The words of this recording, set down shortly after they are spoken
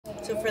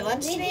So for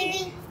lunch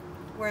today,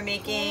 we're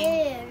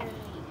making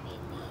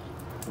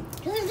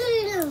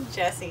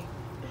Jesse.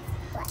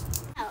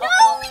 No,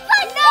 we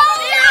got no!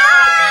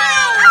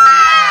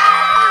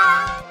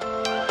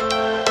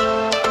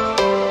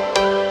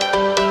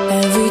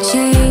 Every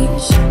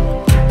change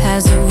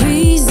has a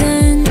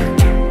reason.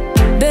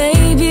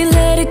 Baby,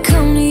 let it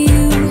come to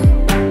you.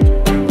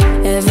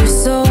 Every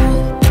soul,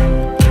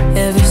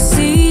 every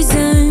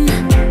season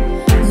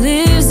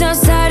lives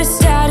outside of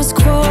status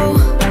quo.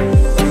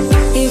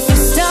 If we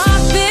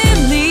stop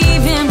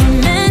believing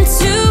we're meant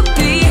to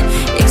be,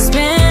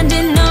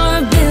 expanding our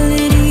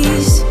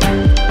abilities.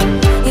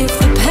 If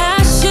the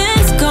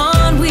passion's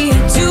gone, we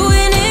are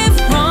doing it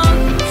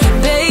wrong.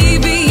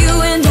 Baby,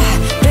 you and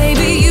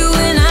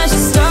I should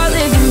start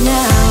living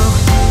now.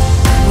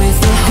 With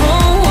the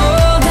whole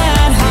world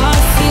at our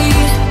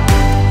feet,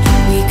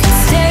 we could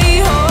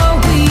stay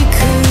or we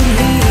could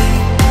leave.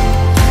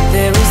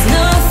 There is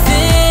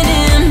nothing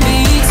in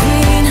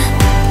between.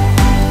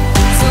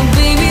 So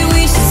baby,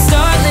 we should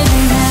start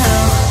living now.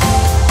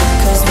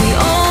 'Cause we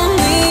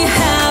only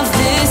have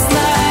this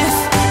life.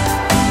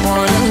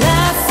 Wanna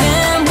laugh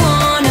and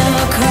wanna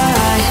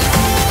cry.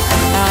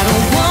 I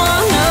don't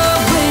wanna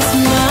waste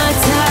my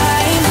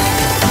time.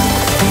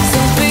 So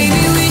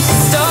baby, we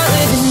should start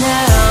living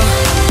now.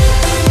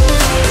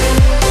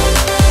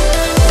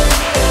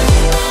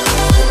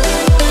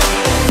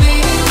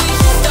 Baby, we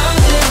should start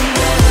living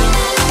now.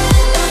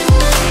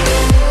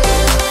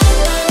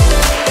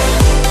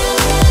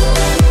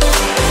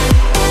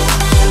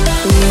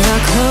 We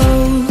are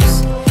close,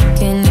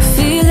 can you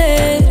feel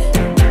it?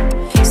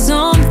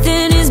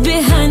 Something is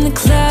behind the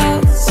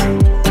clouds.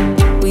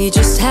 We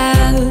just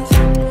have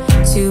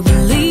to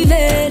believe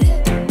it,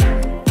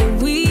 that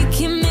we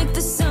can make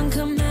the sun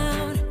come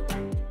out.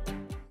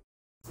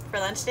 For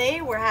lunch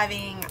today, we're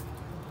having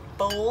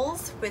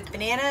bowls with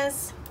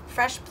bananas,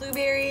 fresh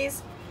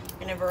blueberries,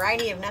 and a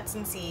variety of nuts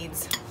and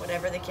seeds,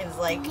 whatever the kids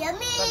like Yummy.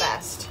 the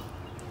best.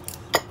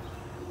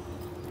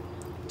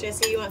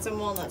 Jesse, you want some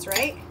walnuts,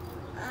 right?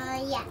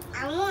 Yeah,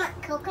 I want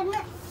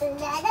coconut, a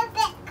little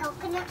bit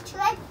coconut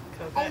shred, a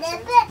Coconut little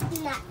shreds?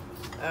 bit nut.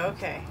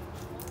 Okay.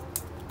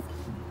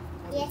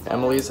 Yes.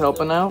 Emily's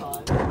helping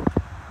out.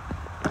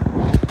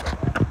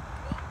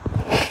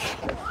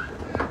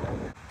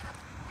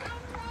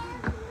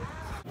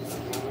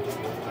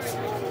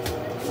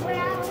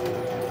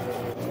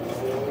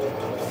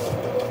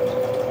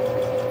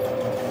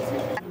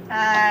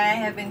 I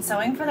have been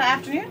sewing for the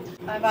afternoon.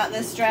 I bought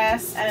this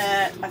dress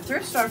at a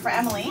thrift store for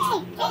Emily,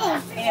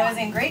 and it was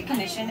in great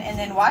condition, and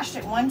then washed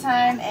it one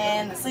time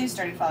and the sleeves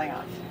started falling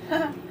off.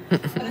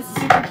 But it's a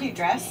super cute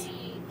dress.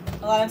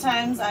 A lot of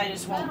times I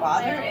just won't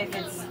bother if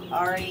it's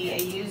already a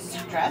used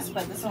dress,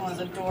 but this one was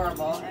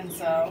adorable, and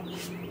so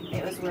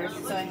it was worth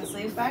sewing the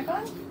sleeves back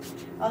on.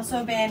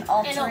 Also been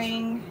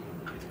altering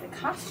the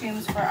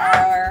costumes for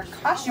our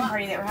costume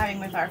party that we're having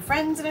with our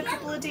friends in a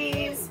couple of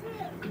days.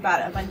 We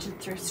bought a bunch of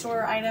thrift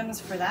store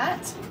items for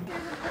that.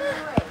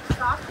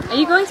 Are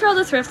you going through all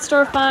the thrift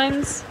store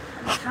finds?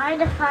 I'm trying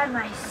to find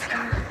my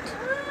skirt.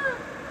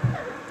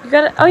 You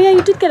got it. Oh yeah,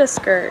 you did get a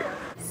skirt.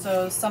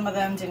 So some of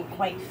them didn't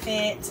quite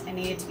fit and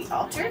needed to be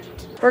altered.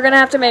 We're gonna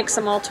have to make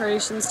some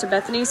alterations to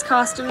Bethany's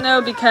costume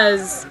though,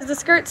 because the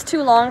skirt's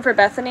too long for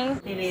Bethany.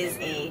 It is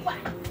a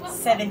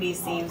 70s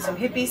theme, so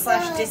hippie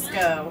 /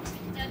 disco.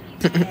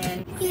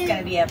 And it's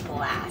gonna be a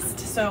blast.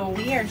 So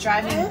we are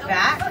driving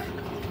back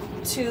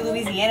to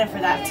Louisiana for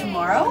that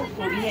tomorrow.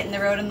 We'll be hitting the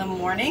road in the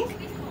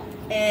morning,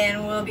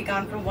 and we'll be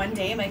gone for one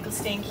day. Michael's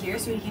staying here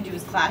so he can do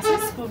his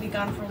classes. We'll be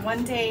gone for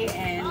one day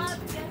and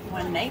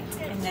one night,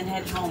 and then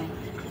head home.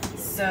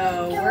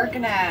 So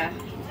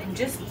I'm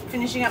just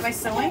finishing up my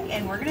sewing,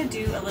 and we're gonna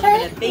do a little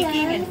bit of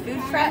baking and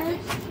food prep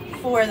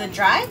for the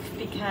drive,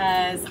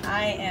 because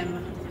I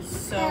am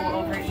so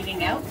over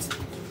eating out,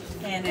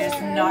 and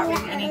there's not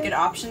really any good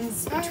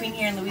options between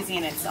here and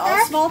Louisiana. It's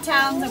all small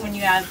towns, and when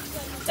you have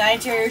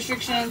dietary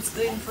restrictions,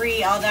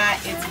 gluten-free, all that,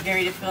 it's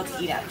very difficult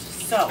to eat out.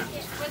 So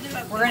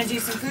we're gonna do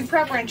some food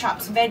prep. We're gonna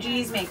chop some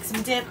veggies, make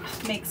some dip,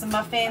 make some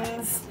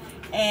muffins,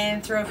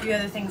 and throw a few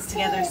other things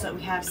together so that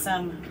we have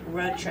some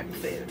road trip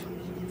food.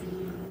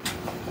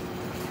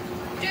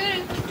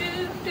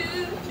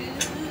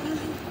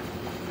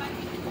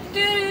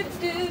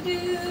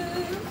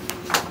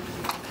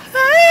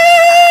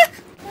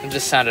 It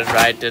just sounded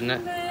right, didn't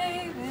it?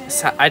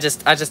 I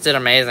just did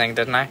amazing,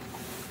 didn't I?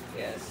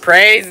 Yes.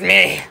 Praise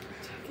me.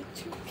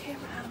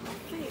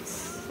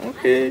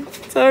 Okay,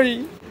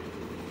 sorry.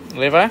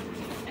 Levi? What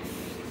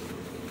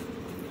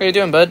are you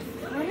doing, bud?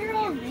 What are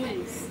all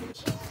these?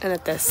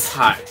 Edit this.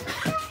 Hi.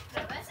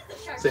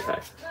 Say hi.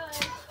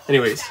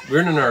 Anyways, we're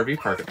in an RV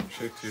park.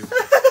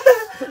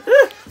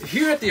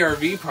 Here at the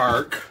RV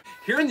park.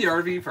 Here in the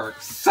RV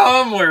park,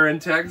 somewhere in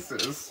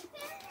Texas.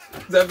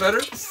 Is that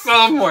better?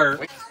 Somewhere.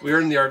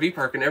 We're in the RV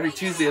park, and every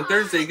Tuesday and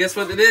Thursday, guess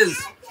what it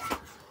is?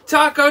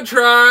 Taco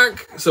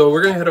truck. So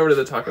we're gonna head over to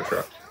the taco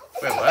truck.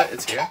 Wait, what?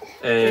 It's here?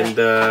 And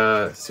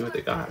see what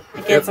they got.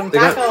 Get some they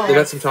tacos.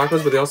 got some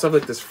tacos, but they also have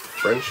like this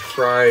French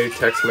fry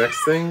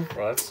Tex-Mex thing.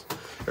 What?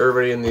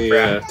 Everybody in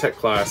the tech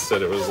class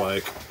said it was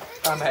like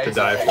to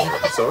die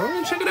for. So I'm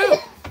gonna check it out.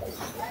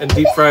 And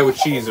deep fry with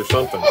cheese or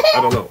something. I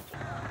don't know.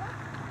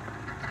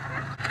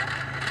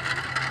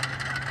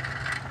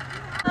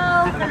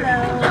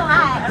 Hello.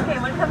 Hi. Okay,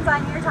 what comes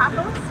on your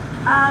tacos?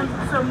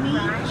 So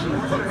meat,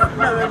 cheese,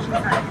 no, cheese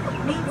not.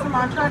 Meat,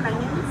 cilantro, and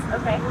onions.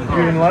 Okay.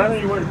 You in line or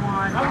you wait?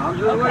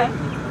 Okay.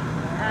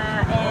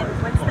 And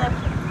what's the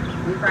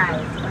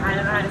fries? I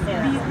don't know how to say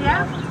that. Beef,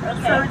 yeah.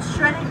 Okay. So it's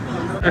shredded beef.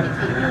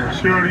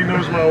 She already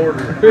knows my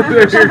order. You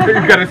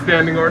got a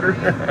standing order?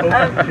 Yeah, I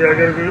gotta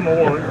go get my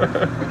wallet.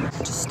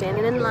 Just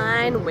standing in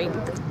line, waiting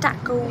for the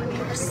tacos.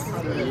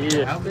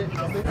 Yeah.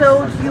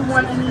 So do you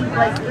want any,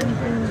 like,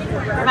 anything?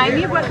 Remind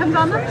me of what comes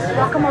on them?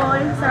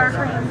 Guacamole, sour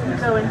cream,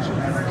 pico, and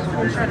cheese.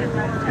 And shredded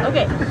beef.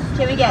 Okay.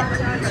 Can we get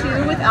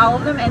 2 with all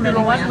of them and then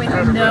 1 with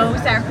no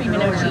sour cream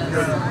and no cheese?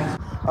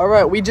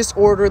 Alright, we just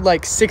ordered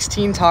like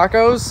 16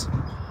 tacos.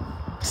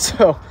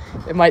 So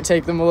it might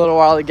take them a little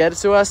while to get it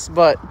to us,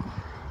 but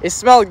it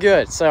smelled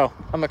good, so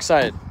I'm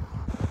excited.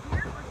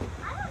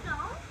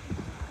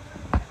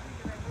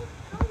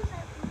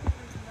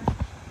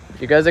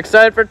 You guys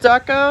excited for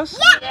tacos?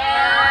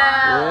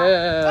 Yeah!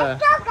 Yeah!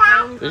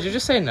 Did you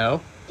just say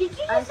no? Did you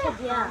just say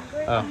yeah?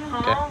 Oh,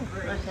 okay.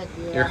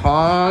 You're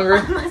hungry?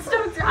 I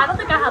don't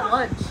think I had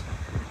lunch.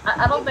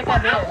 I don't think I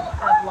did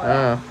have lunch.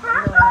 Oh.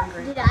 I'm really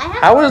hungry. Did I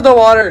have? How is the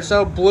water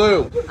so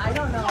blue? I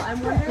don't know. I'm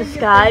wondering The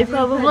sky,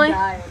 probably?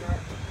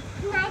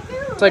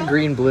 It's like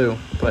green blue,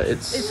 but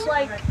It's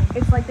like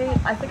they.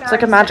 I think it's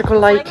like a magical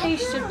light. Like they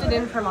shipped it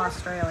in from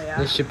Australia.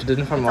 They shipped it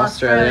in from It's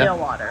Australia.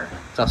 water.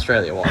 It's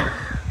Australia water.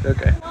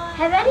 Okay.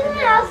 Have anyone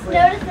else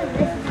noticed that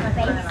this is a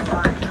face?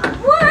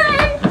 1,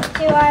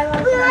 2, I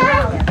was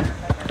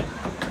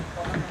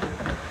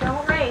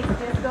Don't race,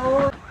 just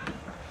go.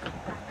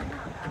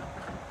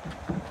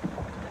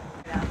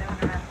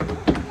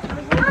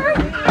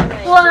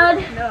 One.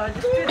 No,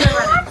 just do the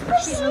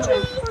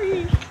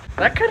running.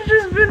 That could have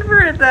just been for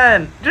it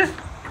then. Just.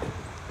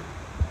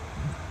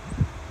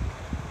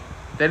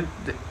 Then.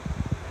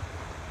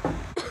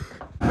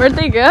 Where'd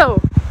they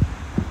go?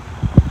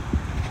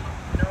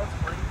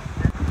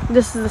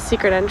 This is the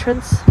secret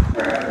entrance.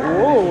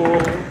 Whoa,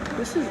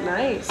 this is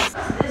nice.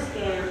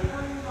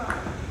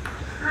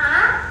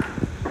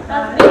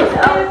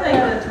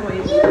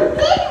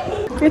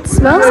 It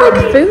smells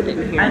like food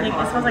in here. I think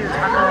it smells like a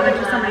taco. I bet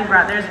you somebody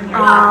brought theirs in here. It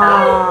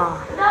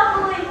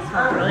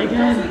smells really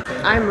good.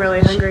 I'm really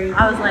hungry.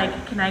 I was like,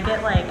 can I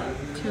get like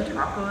 2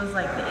 tacos,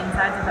 like the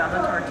insides without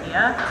the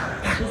tortilla?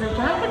 And she's like,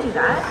 yeah, I could do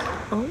that.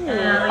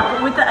 And like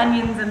with the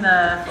onions and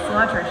the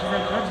cilantro. She's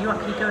like, yeah, do you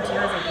want pico too?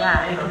 I was like,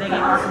 yeah. And can I get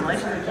guacamole?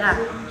 She's like, yeah.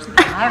 She's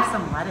like, I have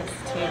some lettuce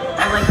too.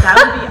 I was like, that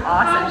would be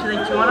awesome. She's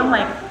like, do you want them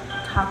like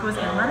tacos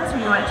and lettuce or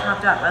do you want it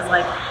chopped up? I was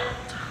like,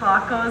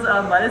 tacos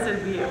on lettuce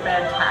would be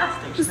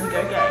fantastic. She's like,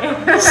 okay.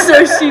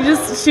 So she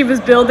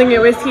was building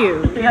it with you.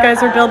 You guys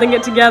were building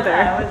it together.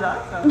 That was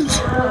awesome. I'm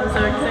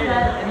so excited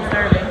and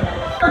starving.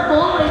 The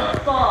bowl is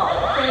full.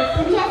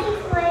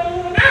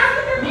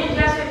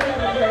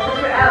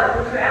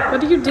 What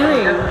are you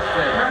doing?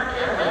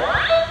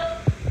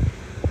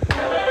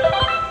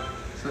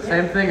 It's the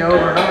same thing over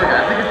and over again.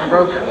 I think it's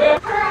broken.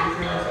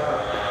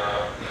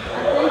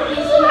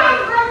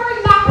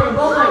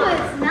 Oh,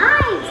 it's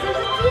nice. There's a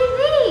TV.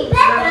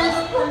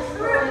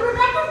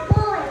 Rebecca's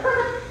bowling.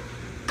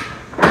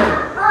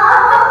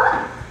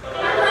 Oh,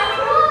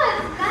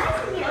 it's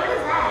nice in here. What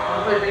is that? Want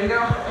to play bingo?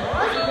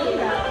 What's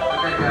bingo?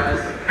 Okay, guys.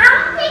 I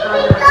don't think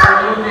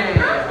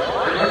bingo.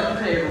 Where's the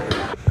table?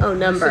 Oh, Sit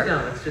number.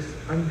 down.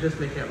 I'm just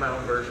making up my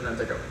own version as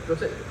I go. Go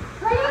sit.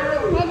 Put it in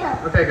the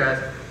middle. Okay, guys.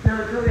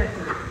 No, Toby has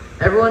to.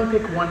 Everyone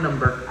pick one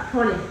number.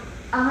 20.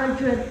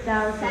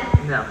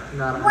 100,000. No,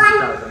 not 100,000. I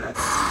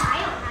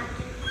don't have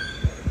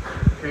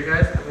to. Okay,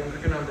 guys. Everyone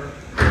pick a number.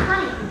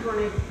 20.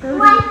 20.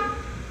 1.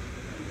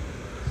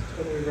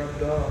 Totally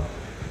rubbed off.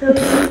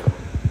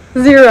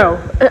 0.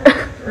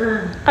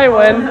 I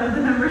win.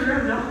 The numbers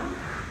are off.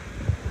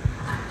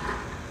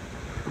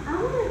 I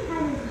want to try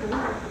this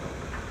board.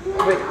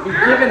 Wait,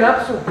 you're giving up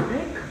so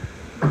quick?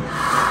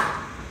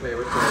 Wait,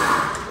 what's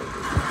that?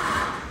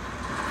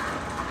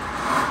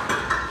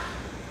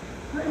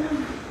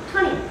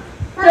 20.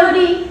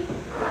 30.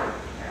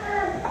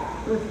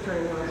 What's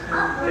 21?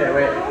 Okay,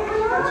 wait.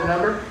 What's your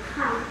number?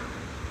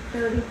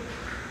 30.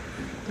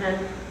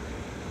 10.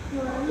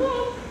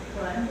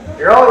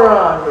 You're all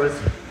wrong. It was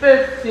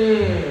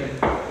 15.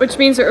 Which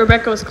means that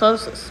Rebecca was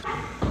closest.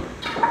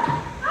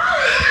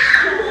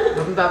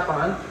 Wasn't that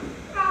fun?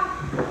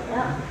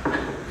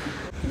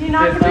 Did you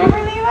knock it 50. over,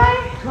 Levi?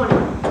 20.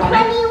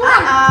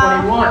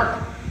 21.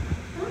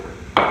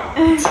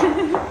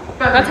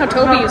 That's how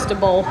Toby used to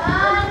bowl. Y'all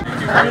have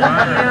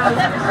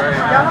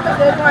a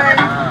good one. I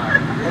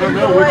don't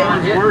know which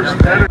one's worse.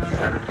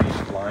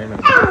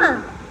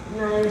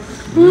 Nice.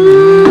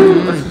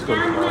 Let's just go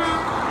to the bus.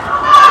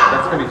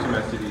 That's gonna be too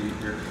messy to eat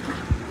here.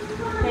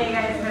 Hey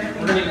guys,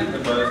 We're gonna eat the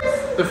bus.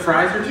 The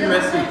fries are too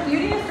messy. you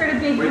need to start a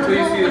big Wait till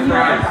you see the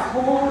fries.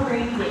 whole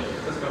rainy day.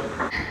 Let's go.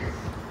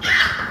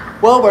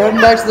 Well, we're heading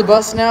back to the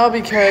bus now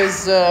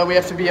because we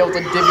have to be able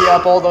to divvy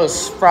up all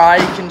those fry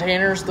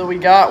containers that we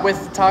got with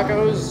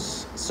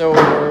tacos. So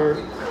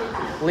we're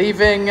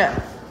leaving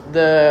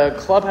the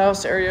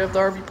clubhouse area of the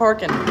RV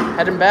park and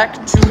heading back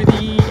to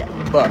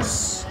the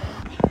bus.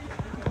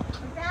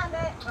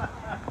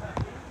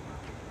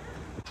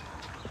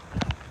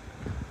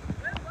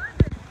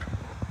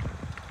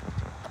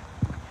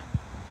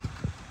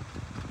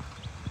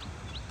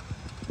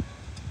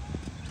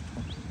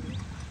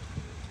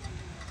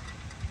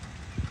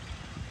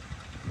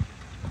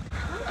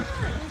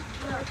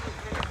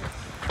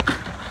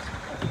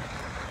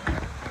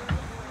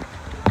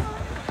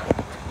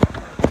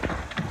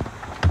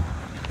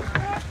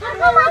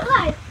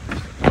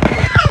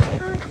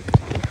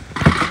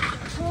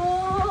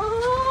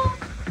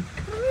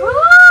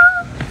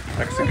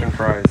 Mexican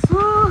fries.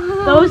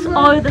 Those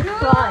are the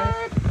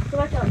fries.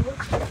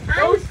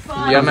 Those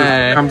fries.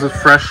 Yummy. Comes with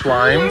fresh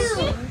limes.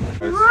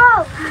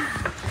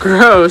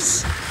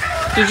 Gross.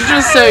 Did you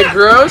just say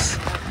gross?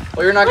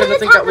 Well, you're not going to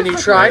think that when you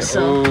try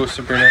some. Ooh,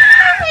 Sabrina.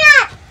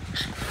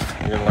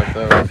 You're going to like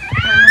those.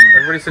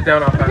 Everybody sit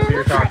down, I'll pass you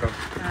your taco.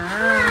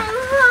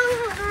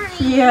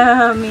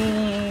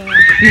 Yummy.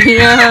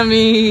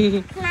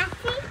 Yummy.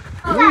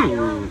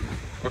 Ooh.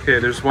 Okay,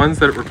 there's ones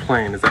that were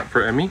plain. Is that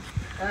for Emmy?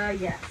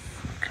 Yes.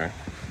 Okay.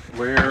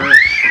 Where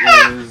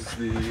is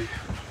the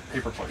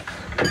paper plate?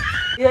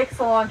 You like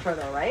cilantro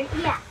though, right?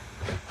 Yeah.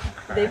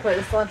 They put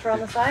the cilantro on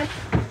the side?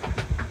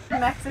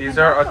 Mexican These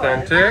are taco.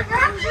 authentic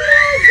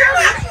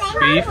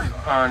beef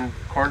on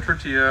corn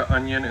tortilla,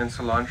 onion, and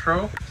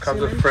cilantro.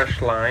 Comes with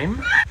fresh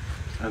lime.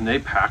 And they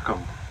pack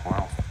them.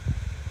 Wow.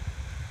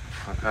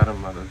 I've had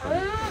them other than.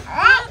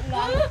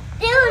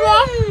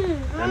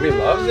 Emmy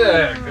loves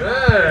it.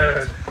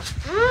 Good.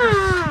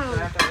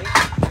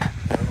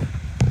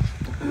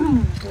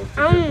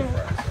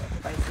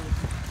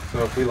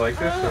 So if we like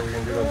this, are we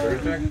going to do it on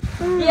Thursday?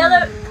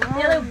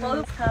 The other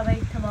boat's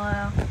coming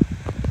tomorrow.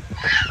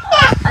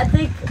 I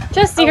think.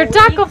 Jesse, your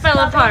taco fell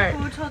apart.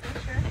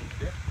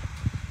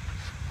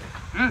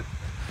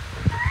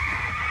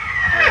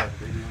 Yeah,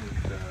 they didn't,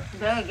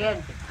 Very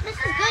good. This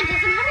is good.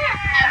 Does it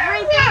have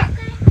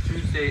everything?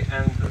 Tuesday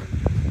and Thursday.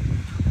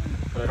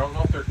 But I don't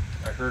know if they're.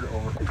 I heard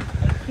over.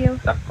 Thank you.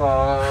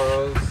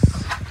 Tacos.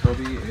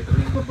 Toby,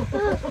 Adri.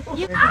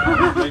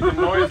 Making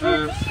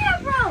noises.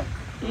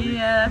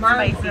 Yeah, that's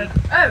spicy.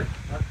 Oh.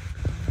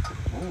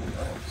 Ooh,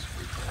 that one's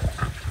sweet.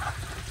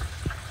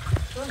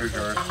 Here's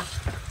yours.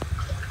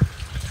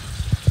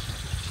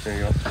 There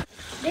you go.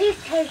 These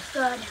taste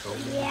good.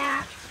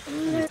 Yeah.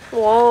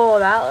 Whoa,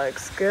 that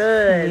looks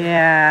good.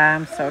 Yeah,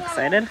 I'm so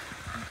excited.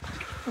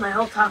 My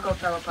whole taco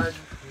fell apart.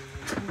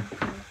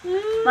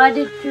 I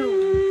did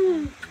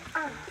too.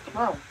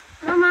 Whoa.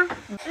 Mama.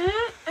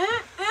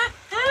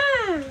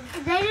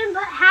 They didn't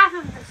put half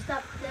of the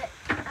stuff that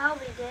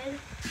Albie did.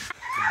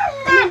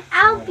 And then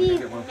Albie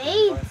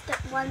made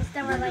ones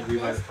that were like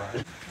this.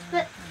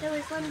 But there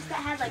was ones that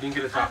had like You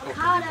didn't get a taco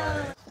from avocado.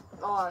 Levi.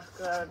 Oh, that's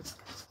good.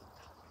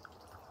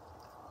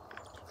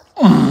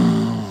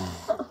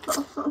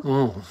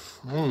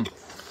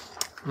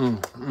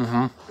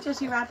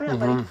 Jesse, wrap it up,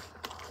 buddy.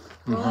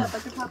 Roll it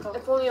like a taco.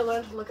 If only you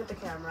learned to look at the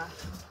camera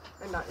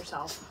and not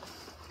yourself.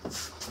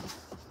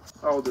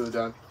 I will do it,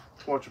 Dad.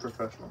 Watch a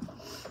professional.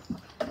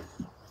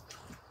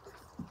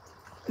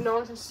 No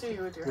one can see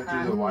you with your Do the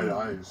hand. white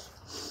eyes.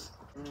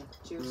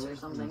 Juice or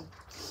something.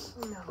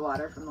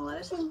 Water from the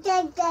lettuce.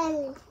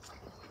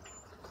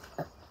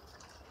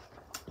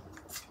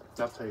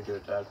 That's how you do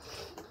it, Dad.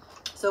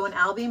 So when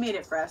Albie made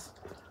it for us,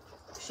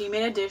 she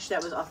made a dish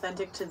that was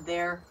authentic to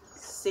their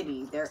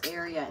city, their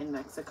area in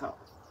Mexico.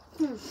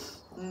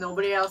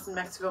 Nobody else in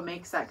Mexico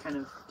makes that kind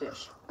of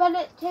dish. But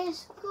it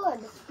tastes good.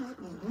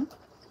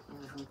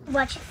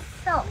 Watch it.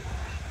 So.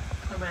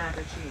 I'm gonna have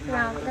to cheat.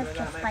 No, that's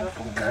just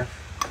spicy. Okay.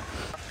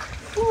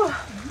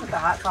 Put the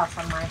hot sauce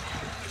on my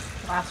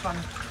last one.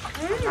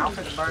 Now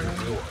for the burger.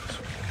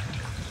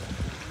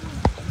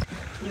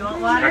 You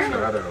want water? Check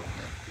that out.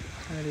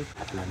 Did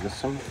I miss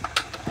some?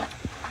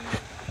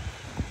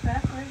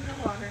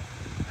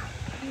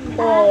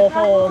 Oh,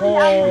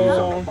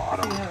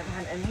 Bottom.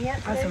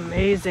 that's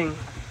amazing.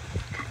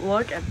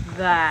 Look at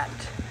that.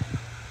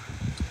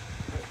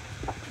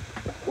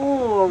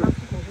 Ooh,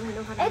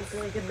 It's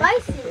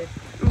spicy.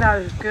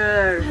 that is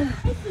good.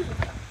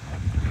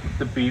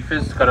 The beef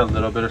has got a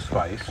little bit of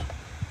spice.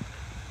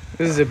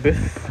 This is a biff.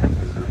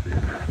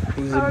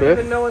 This is a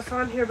biff. know what's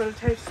on here, but it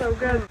tastes so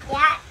good.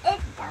 Yeah, it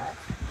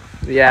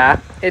does. Yeah,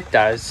 it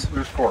does.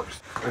 There's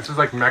forks. This is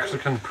like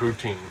Mexican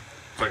poutine.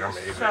 It's like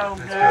amazing. So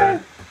It's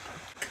good.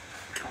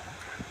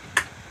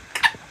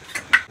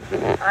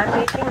 I'm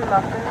making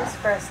muffins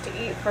for us to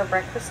eat for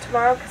breakfast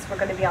tomorrow because we're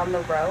going to be on the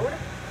road.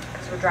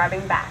 Because we're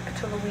driving back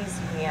to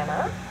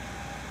Louisiana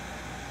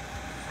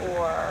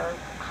for a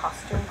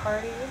costume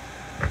party.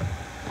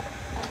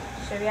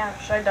 So yeah,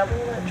 should I double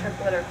it,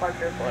 triple it, or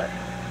quadruple it?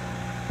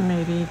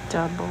 Maybe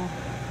double.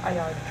 I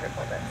already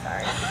tripled it,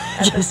 sorry.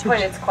 At this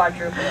point it's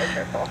quadruple or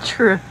triple.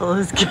 Triple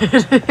is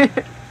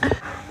good.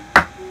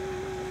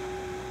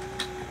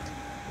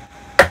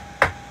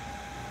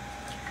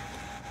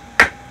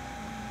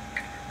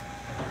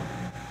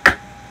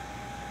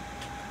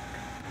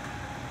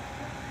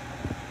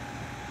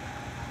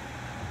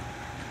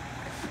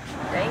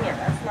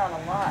 on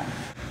a lot.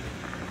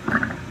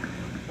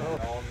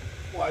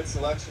 Wide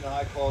selection of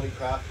high quality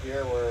craft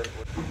beer where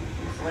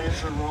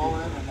flames are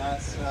rolling, and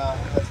that's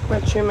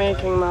what you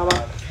making,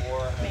 Mama?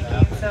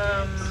 Making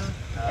some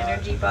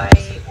energy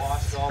bites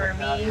for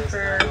me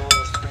for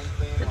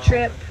the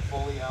trip.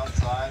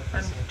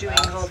 I'm doing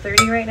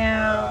Whole30 right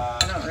now.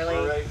 I don't really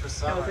know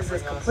if this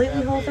is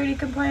completely Whole30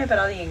 compliant, but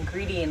all the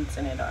ingredients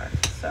in it are.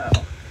 So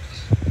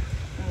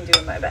I'm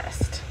doing my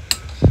best.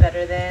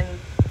 Better than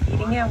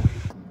eating out.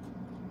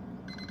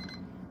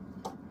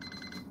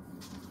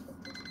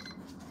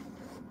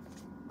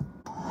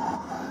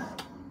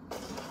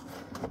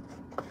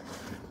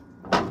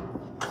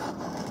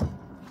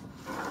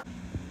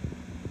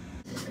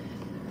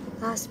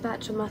 Last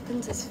batch of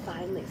muffins is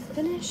finally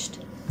finished.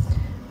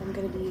 I'm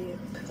gonna be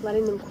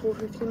letting them cool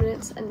for a few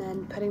minutes and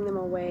then putting them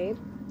away.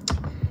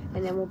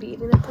 And then we'll be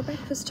eating them for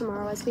breakfast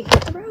tomorrow as we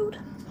hit the road.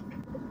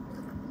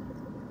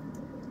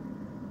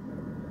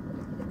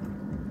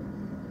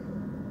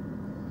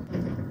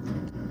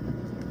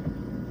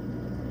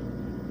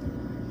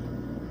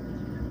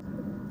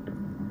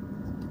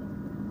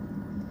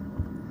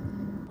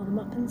 All the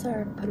muffins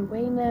are put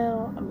away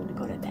now. I'm gonna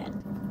go to bed.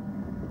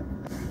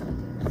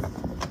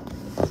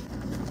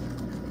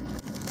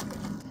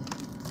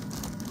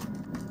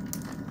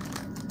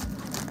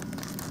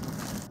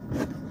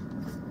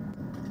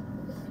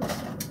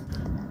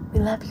 We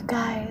love you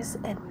guys,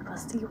 and we will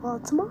see you all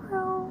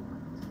tomorrow.